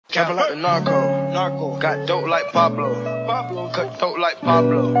Capping like the narco. Got dope like Pablo. Cut throat like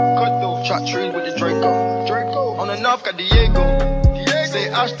Pablo. Chop trees with the Draco. On the north got Diego. Say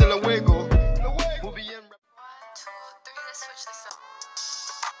hasta luego.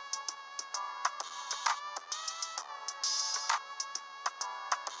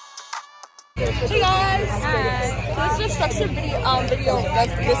 Hey guys! Hi. So this is a structured video like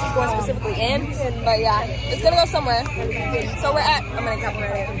this is going specifically in, but yeah, it's gonna go somewhere. So we're at, I'm gonna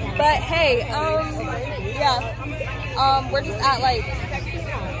copyright it. But hey, yeah, we're just at like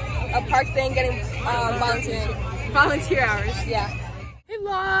a park thing getting volunteer hours. Yeah. Hey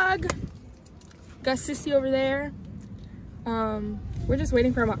vlog! Got Sissy over there. We're just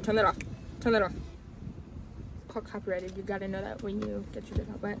waiting for him up. Turn that off. Turn that off. It's called copyrighted. You gotta know that when you get your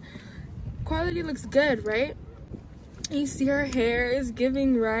video, but quality looks good, right? You see her hair is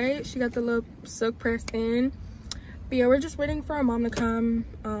giving, right? She got the little silk pressed in. But yeah, we're just waiting for our mom to come,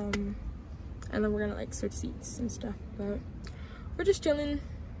 and then we're gonna like switch seats and stuff. But we're just chilling.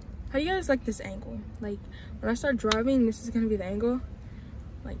 How do you guys like this angle? Like when I start driving, this is gonna be the angle.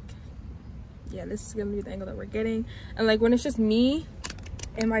 Like, yeah, this is gonna be the angle that we're getting. And like when it's just me,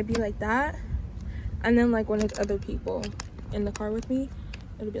 it might be like that. And then like when it's other people in the car with me,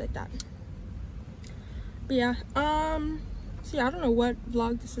 it'll be like that. Yeah, so yeah, I don't know what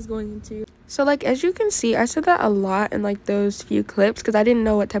vlog this is going into. So like as you can see, I said that a lot in like those few clips because I didn't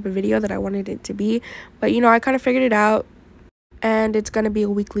know what type of video that I wanted it to be, but you know, I kind of figured it out, and it's gonna be a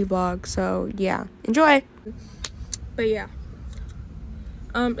weekly vlog, so yeah, enjoy. But yeah,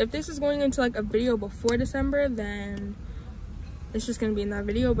 if this is going into like a video before December, then it's just gonna be in that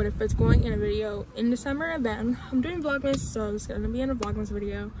video. But if it's going in a video in December, then I'm doing vlogmas, so it's gonna be in a vlogmas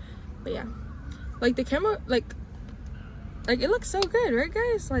video. But yeah, like the camera, like it looks so good, right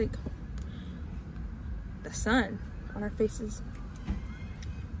guys? Like the sun on our faces.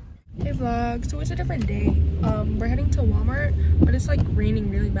 Hey vlog, so it's a different day. We're heading to Walmart, but it's like raining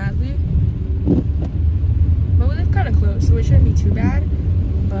really badly, but we live kind of close, so it shouldn't be too bad.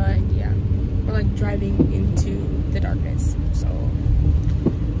 But yeah, we're like driving into the darkness, so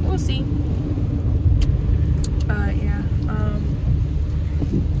we'll see.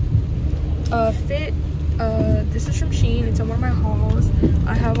 Fit, this is from HIIII. It's on one of my hauls.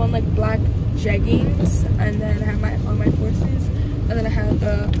 I have on like black jeggings, and then I have on my forces, and then I have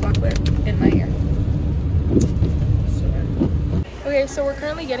a black whip in my hair. Okay, so we're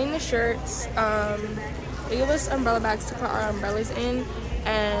currently getting the shirts. They give us umbrella bags to put our umbrellas in,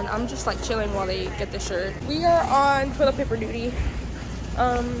 and I'm just like chilling while they get the shirt. We are on toilet paper duty.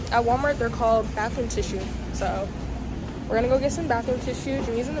 At Walmart they're called bathroom tissue, so we're gonna go get some bathroom tissue.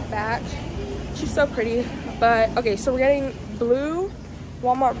 Jimmy's in the back. She's so pretty. But okay, so we're getting blue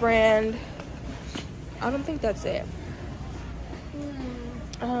Walmart brand. I don't think that's it.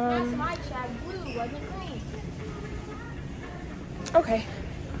 That's my Chad. Blue wasn't green. Okay.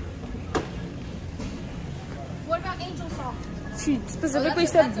 What about Angel Soft? She specifically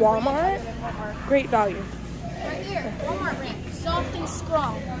said Walmart. Great value. Right here, Walmart brand. Soft and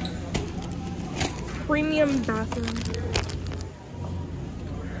strong. Premium bathroom.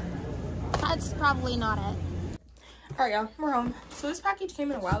 That's probably not it. Alright y'all, we're home. So this package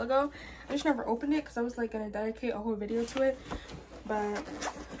came in a while ago. I just never opened it because I was like gonna dedicate a whole video to it. But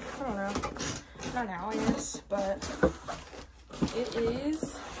I don't know. Not now, I guess. But it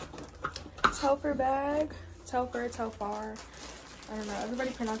is Telfar bag. Telfar, Telfar. I don't know.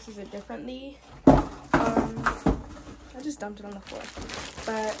 Everybody pronounces it differently. I just dumped it on the floor.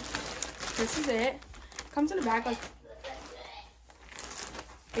 But this is it. Comes in a bag like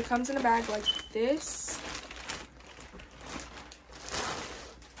this.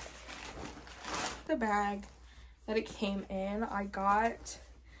 The bag that it came in, I got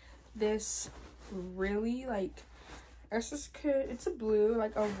this really like, it's a blue,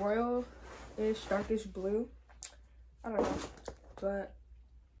 like a royal-ish, darkish blue. I don't know, but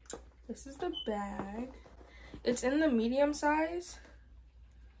this is the bag. It's in the medium size.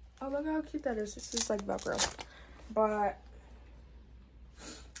 Oh, look how cute that is. This is like Velcro. But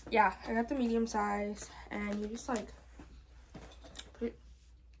yeah, I got the medium size, and you just like put it,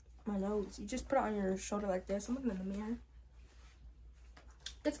 my nose, you just put it on your shoulder like this. I'm looking in the mirror.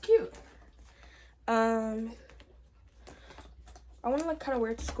 It's cute. I want to like kind of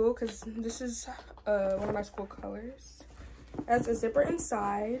wear it to school because this is one of my school colors. It has a zipper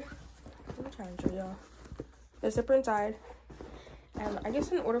inside. Let me try and show y'all. The zipper inside. And I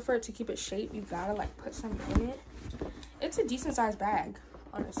guess in order for it to keep its shape, you gotta like put something in it. It's a decent sized bag,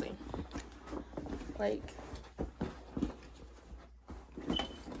 honestly. Like,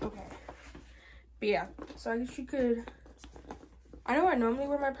 okay. But yeah, so I guess you could, I know I normally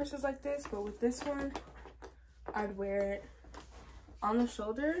wear my purses like this, but with this one, I'd wear it on the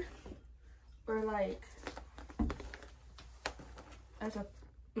shoulder or like as a,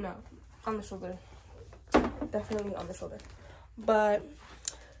 no, on the shoulder. Definitely on the shoulder. But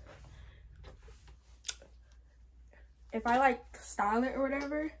if I like style it or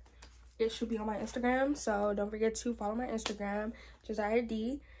whatever, it should be on my Instagram. So don't forget to follow my Instagram,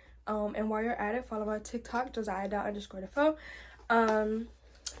 HIIII. And while you're at it, follow my TikTok, Josiah._defo. And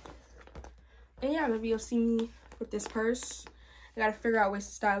yeah, maybe you'll see me with this purse. I gotta figure out ways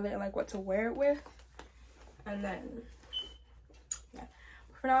to style it and like what to wear it with. And then, yeah.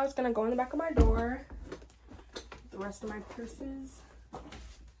 For now, it's gonna go in the back of my door. The rest of my purses. All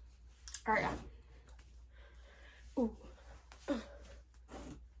right, yeah. Ooh.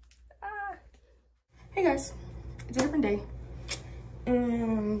 Hey guys, it's a different day.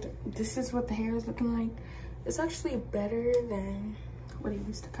 And this is what the hair is looking like. It's actually better than what it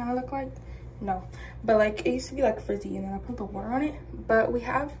used to kind of look like. No, but like it used to be like frizzy and then I put the water on it. But we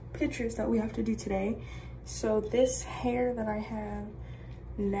have pictures that we have to do today. So this hair that I have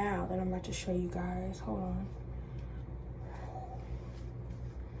now that I'm about to show you guys, hold on.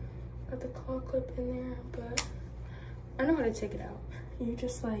 Got the claw clip in there, but I know how to take it out. You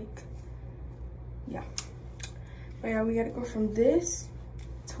just like, yeah. But yeah, we gotta go from this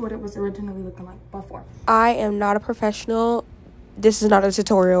to what it was originally looking like before. I am not a professional. This is not a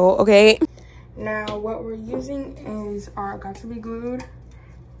tutorial, okay? Now, what we're using is our Got to Be Glued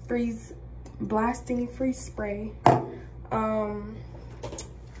blasting freeze spray, the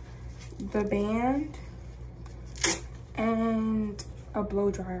band, and a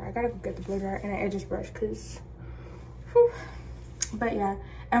blow dryer. I gotta go get the blow dryer and an edges brush, cause, whew. But yeah,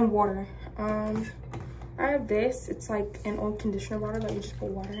 and water. I have this. It's like an old conditioner bottle that you just put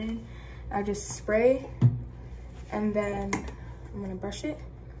water in. I just spray, and then I'm gonna brush it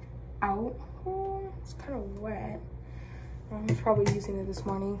out. Oh, it's kind of wet. I was probably using it this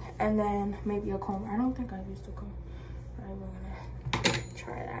morning. And then maybe a comb. I don't think I used a comb. I'm gonna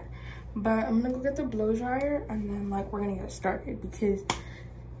try that. But I'm gonna go get the blow dryer, and then like we're gonna get started because,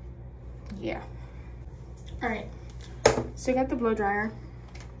 yeah. All right. So I got the blow dryer.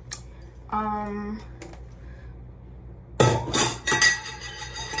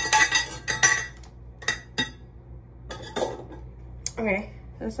 Okay,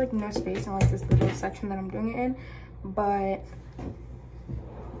 there's like no space in like this little section that I'm doing it in, but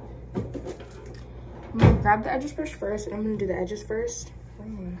I'm gonna grab the edges brush first, and I'm gonna do the edges first.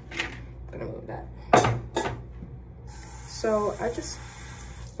 I'm gonna move that. So I just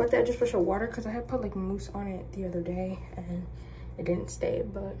wet the edges brush with water because I had put like mousse on it the other day and it didn't stay,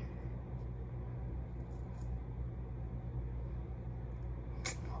 but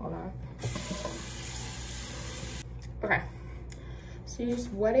hold on. Okay. So you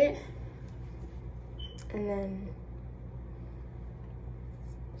just wet it, and then,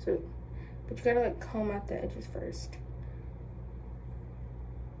 but you gotta like comb out the edges first.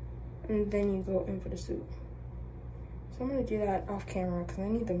 And then you go in for the suit. So I'm gonna do that off camera because I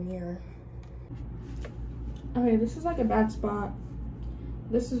need the mirror. Okay, this is like a bad spot.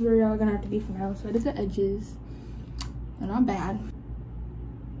 This is where y'all gonna have to be for now. So I did the edges. They're not bad.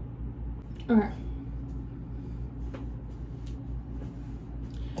 Okay.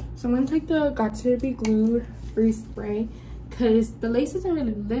 So I'm gonna take the Got to Be Glued freeze spray because the lace isn't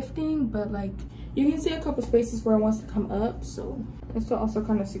really lifting, but like you can see a couple spaces where it wants to come up. So this will also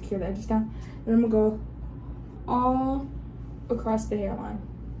kind of secure the edges down. And I'm gonna go all across the hairline.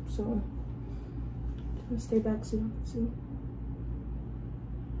 So let's stay back so you can see.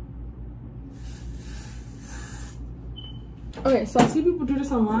 Okay, so I see people do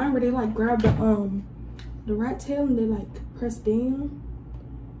this online where they like grab the rat tail and they like press down.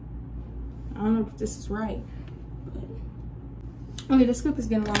 I don't know if this is right, but okay, this clip is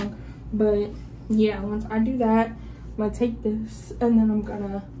getting long, but yeah, once I do that, I'm gonna take this and then I'm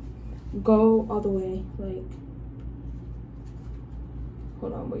gonna go all the way, like,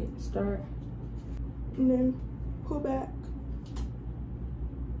 hold on, wait, start, and then pull back.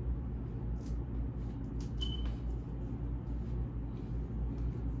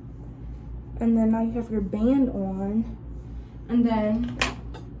 And then now you have your band on, and then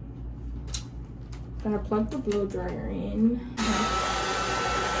gonna plug the blow dryer in.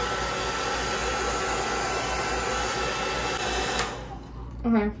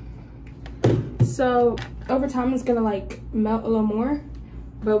 Okay. So over time it's gonna like melt a little more,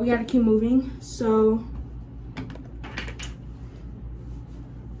 but we gotta keep moving. So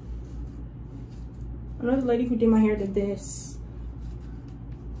another lady who did my hair did this.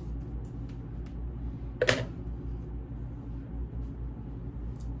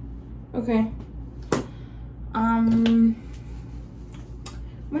 Okay. I'm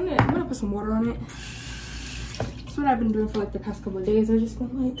gonna put some water on it. That's what I've been doing for like the past couple of days. I just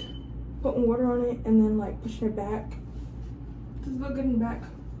been like putting water on it and then like pushing it back. Does it look good in the back?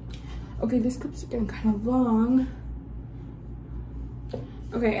 Okay, this clip's getting kind of long.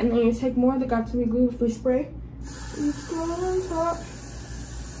 Okay, and then you take more of the Got2b glue free spray. You throw it on top.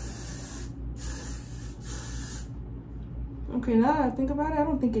 Okay, now that I think about it, I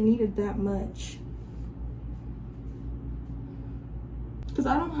don't think it needed that much. Cause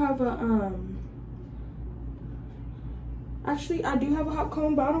I don't have a actually I do have a hot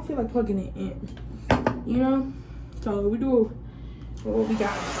comb, but I don't feel like plugging it in. You know? So we do what we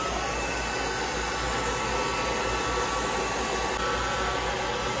got.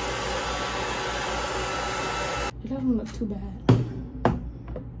 It doesn't look too bad.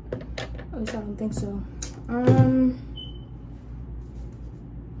 At least I don't think so.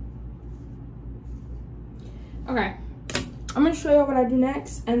 Okay, I'm gonna show you what I do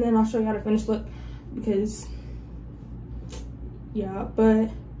next, and then I'll show you how to finish look, because yeah, but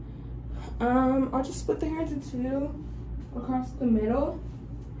I'll just split the hair into two across the middle,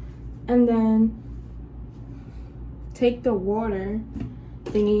 and then take the water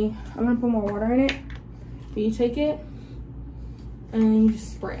thingy. I'm gonna put more water in it, but you take it and then you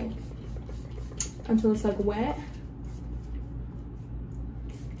just spray until it's like wet.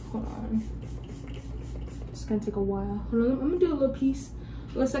 Hold on. It's gonna take a while. Hold on, I'm gonna do a little piece,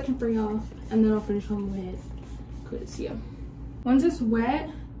 a little section for y'all, and then I'll finish on the head. Cause yeah, once it's wet,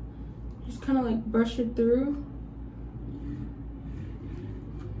 just kind of like brush it through.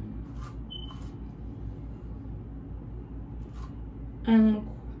 And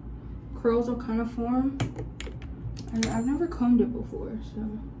curls will kind of form. I've never combed it before, so.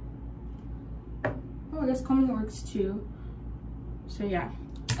 Oh, I guess combing works too. So yeah.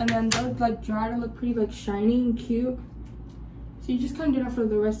 And then they'll like dry to look pretty like shiny and cute. So you just kind of do that for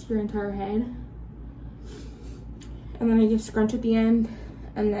the rest of your entire head. And then I just scrunch at the end,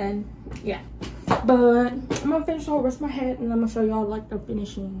 and then yeah. But I'm gonna finish the whole rest of my head, and I'm gonna show y'all like the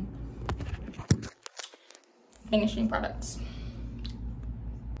finishing products.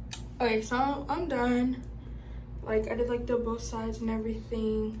 Okay, so I'm done. Like I did like the both sides and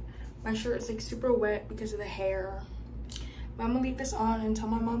everything. My shirt is like super wet because of the hair. But I'm gonna leave this on until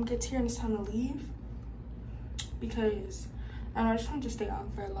my mom gets here and it's time to leave, because I don't know, I just want to stay on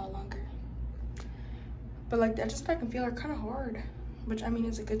for a lot longer. But like I just can feel are kind of hard, which I mean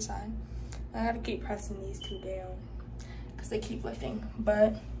is a good sign. I gotta keep pressing these two down because they keep lifting.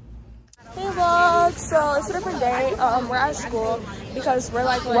 But hey vlog, so it's a different day. We're at school because we're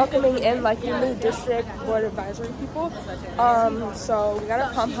like welcoming in like the new district board advisory people. So we got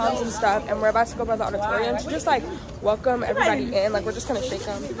our pom-poms and stuff, and we're about to go by the auditorium to just like welcome everybody in. Like we're just gonna shake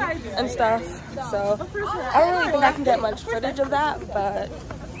them and stuff. So I don't really think I can get much footage of that, but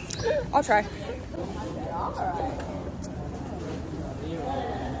I'll try.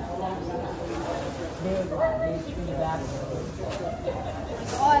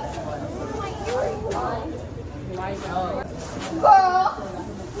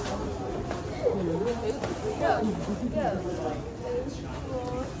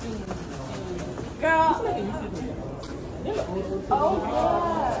 Girl. Oh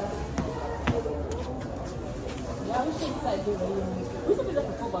yeah. Yeah, we should like do it. We could do like a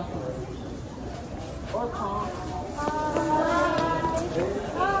football field. Or prom.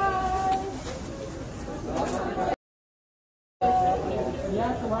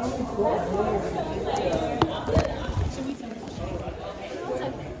 Yeah, so why don't we go here?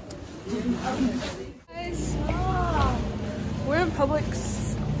 Guys, we're in Publix.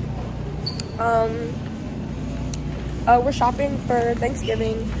 We're shopping for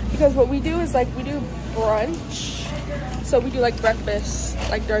Thanksgiving because what we do is like we do brunch. So we do like breakfast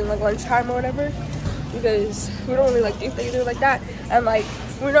like during like lunchtime or whatever, because we don't really like do things like that. And like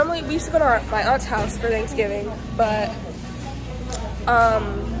we used to go to my aunt's house for Thanksgiving, but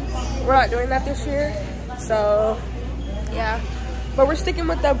we're not doing that this year. So yeah, but we're sticking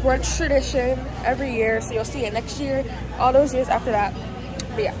with the brunch tradition every year, so you'll see it next year, all those years after that.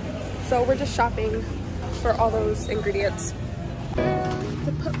 But yeah, so we're just shopping for all those ingredients.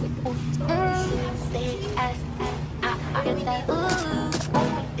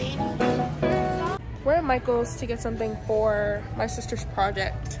 We're at Michael's to get something for my sister's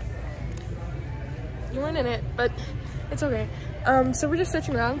project. You weren't in it, but it's okay. So we're just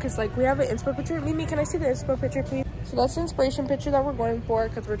searching around because like we have an inspo picture. Mimi, can I see the inspo picture, please? So that's the inspiration picture that we're going for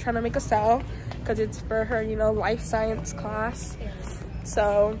because we're trying to make a cell because it's for her, you know, life science class.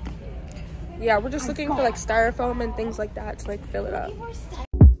 So yeah, we're just looking for like styrofoam and things like that to like fill it up.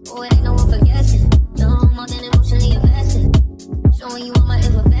 Oh, it ain't no one for guessing. No more than emotionally invested. Showing you all my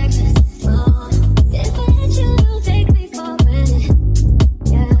imperfections. Oh, if I hit you, you'll take me for granted.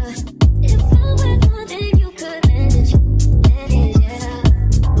 Yeah. If I were gone, then you could manage. Yeah.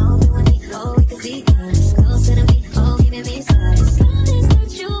 Oh, you and me, oh, we could be honest. Close to me, oh, giving me signs. Promise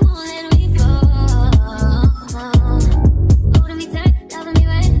that you won't let me fall. Holding me tight, loving me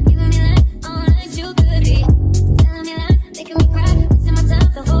right, giving me life, all like you could be. Telling me lies, making me cry, wasting my time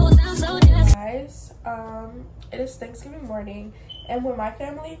the whole time, so just. Guys, it is Thanksgiving morning, and with my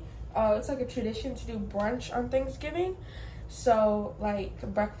family, it's like a tradition to do brunch on Thanksgiving. So like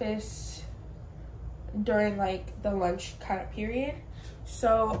breakfast during like the lunch kind of period.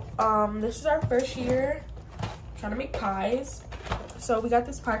 So this is our first year trying to make pies. So we got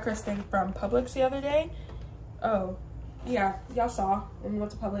this pie crust thing from Publix the other day. Oh yeah, y'all saw when we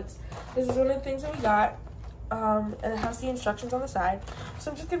went to Publix. This is one of the things that we got. And it has the instructions on the side.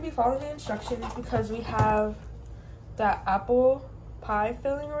 So I'm just gonna be following the instructions because we have that apple pie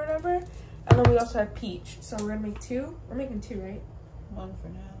filling or whatever, and then we also have peach. So we're gonna make two. We're making two, right? One for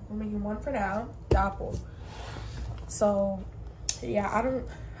now. We're making one for now, the apple. So yeah,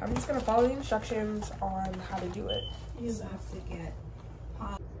 I'm just gonna follow the instructions on how to do it. You have to get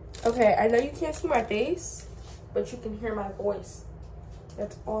pie. Okay, I know you can't see my face, but you can hear my voice.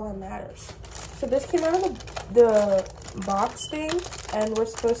 That's all that matters. So this came out of the box thing, and we're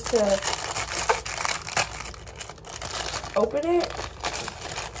supposed to open it.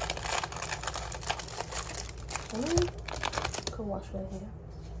 Go wash my hair.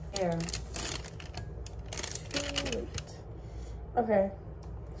 Here. Too late. Okay,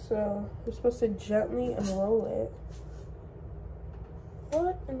 so we're supposed to gently unroll it.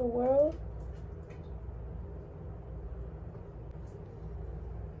 What in the world?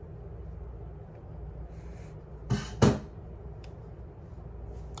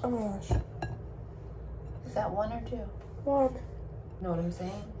 Oh my gosh. Is that one or two? One. Know what I'm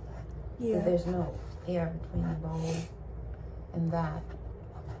saying? Yeah. So there's no air between the bowl and that.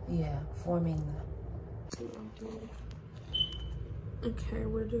 Yeah, forming the. Okay,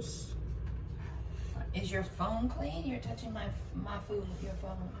 we're just. Is your phone clean? You're touching my food with your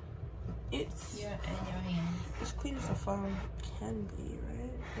phone. It's. Yeah, and your hand. As clean as a phone can be,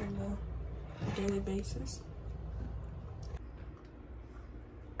 right? On a daily basis.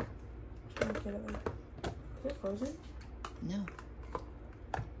 Trying to get it. Is it frozen? No.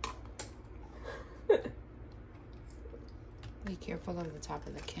 Be careful of the top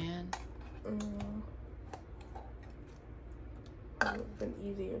of the can. It would have been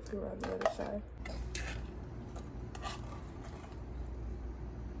easier if we were on the other side.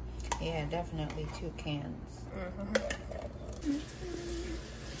 Yeah, definitely 2 cans.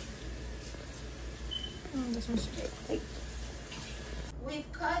 This one's straight.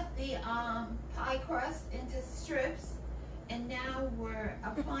 We've cut the pie crust into strips, and now we're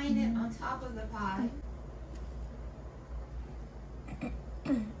applying it on top of the pie.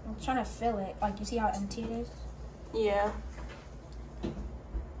 I'm trying to fill it. Like, you see how empty it is? Yeah.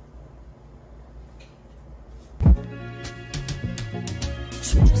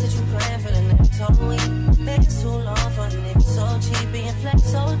 Trips that you plan for the next whole week. Legs too long for niggas so cheap. Being flex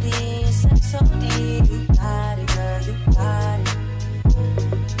so deep, sex so deep. You got it, girl, you got it.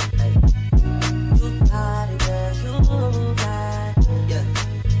 You got it, girl, you got it. Yeah.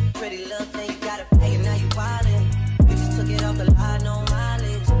 Pretty little thing, you gotta pay it, now you wildin'. You just took it off the line, no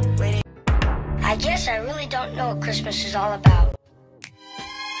mileage. I guess I really don't know what Christmas is all about.